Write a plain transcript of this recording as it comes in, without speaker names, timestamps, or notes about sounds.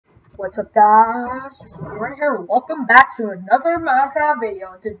What's up, guys? It's me right here. Welcome back to another Minecraft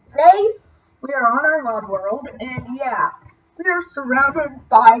video. Today we are on our mud world, and yeah, we are surrounded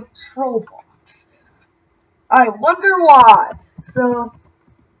by troll blocks. I wonder why. So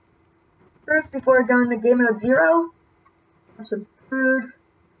first, before going to Game Mode 0, have some food.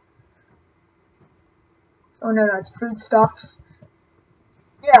 Oh no, that's foodstuffs.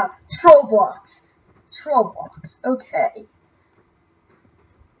 Yeah, troll blocks. Troll blocks. Okay.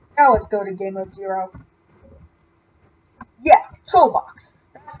 Now let's go to Game Mode 0. Yeah, troll box.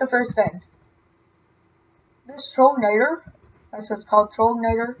 That's the first thing. This Trollnator, that's what it's called,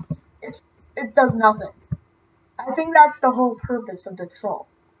 Trollnator, it does nothing. I think that's the whole purpose of the troll.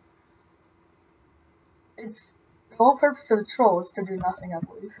 The whole purpose of the troll is to do nothing, I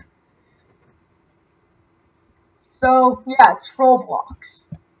believe. So, yeah, troll blocks.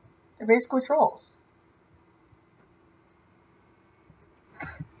 They're basically trolls.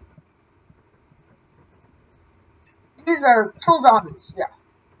 These are troll zombies, yeah.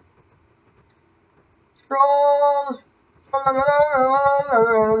 Trolls. I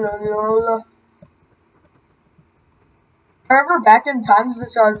remember back in times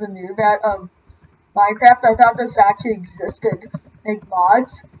which I was a noob at Minecraft, I thought this actually existed. Like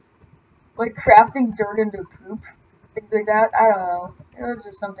mods. Like crafting dirt into poop. Things like that. I don't know. It was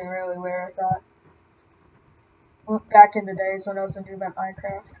just something really weird, I thought. Back in the days when I was a noob at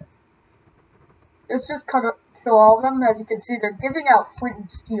Minecraft. Let's just kill all of them. As you can see, they're giving out flint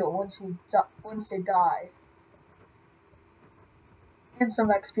and steel once they die. And some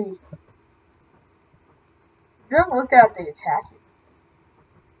XP. Don't look at the attack.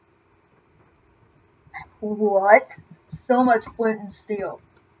 What? So much flint and steel.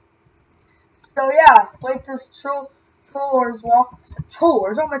 So yeah, like this troll wars, what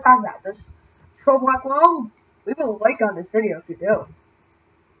am I talking about? This troll block wall? Leave a like on this video if you do.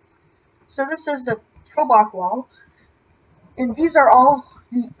 So this is the troll block wall. And these are all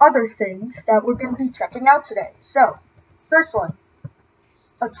the other things that we're going to be checking out today. So, first one,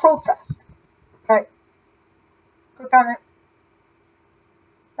 a troll test. Okay, click on it.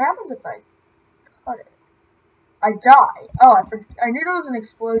 What happens if I cut it? I die. Oh, I knew there was an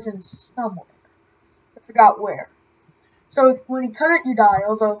explosion somewhere. I forgot where. So when you cut it, you die.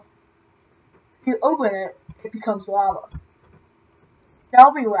 Although, if you open it, it becomes lava.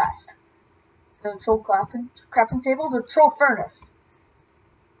 That'll be last. The troll crafting table, the troll furnace.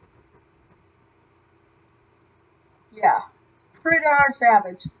 Yeah, pretty darn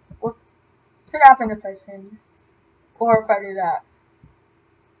savage. What could happen if I sin, or if I do that?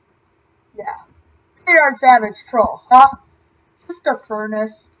 Yeah, pretty darn savage troll, huh? Just a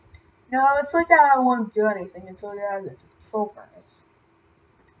furnace. No, it's like that. I won't do anything until you have the troll furnace.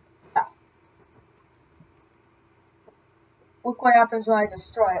 Yeah. Look what happens when I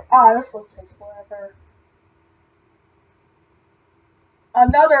destroy it. Ah, this will take forever.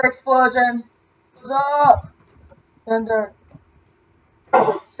 Another explosion. What's up? Thunder.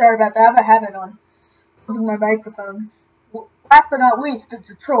 Sorry about that. I have a habit on my microphone. Last but not least, it's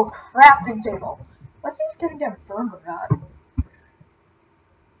the troll crafting table. Let's see if it's gonna get burned or not.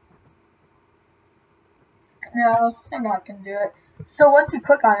 No, I'm not gonna do it. So once you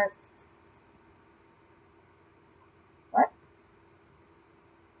click on it,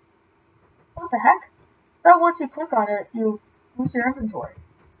 what the heck? So once you click on it, you lose your inventory.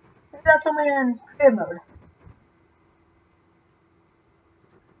 Maybe that's only in creative mode.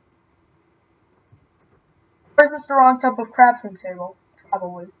 Or is this the wrong type of crafting table?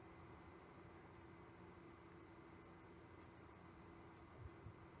 Probably.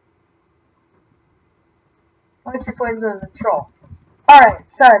 Let's replace it as a troll.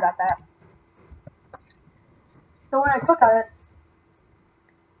 Alright, sorry about that. So when I click on it,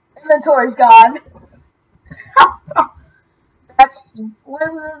 inventory's gone. That's one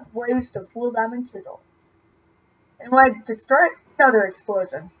of the ways to fool diamond chisel. And when I destroy it, another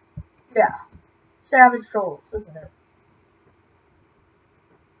explosion. Yeah. Savage trolls, isn't it?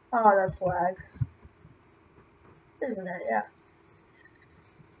 Oh, that's lag. Isn't it? Yeah.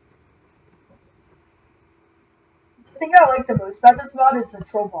 The thing I like the most about this mod is the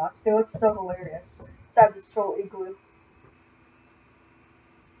troll box. They look so hilarious. Inside this troll igloo.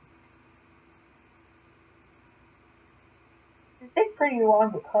 They take pretty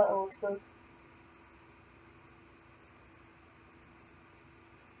long to cut, it looks like.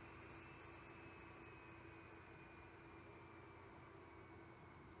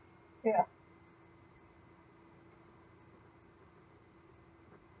 Yeah.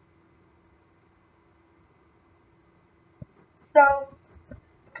 So,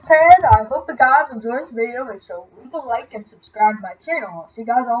 said, I hope you guys enjoy this video. Make sure to leave a like and subscribe to my channel. I'll see you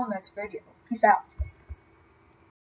guys on the next video. Peace out.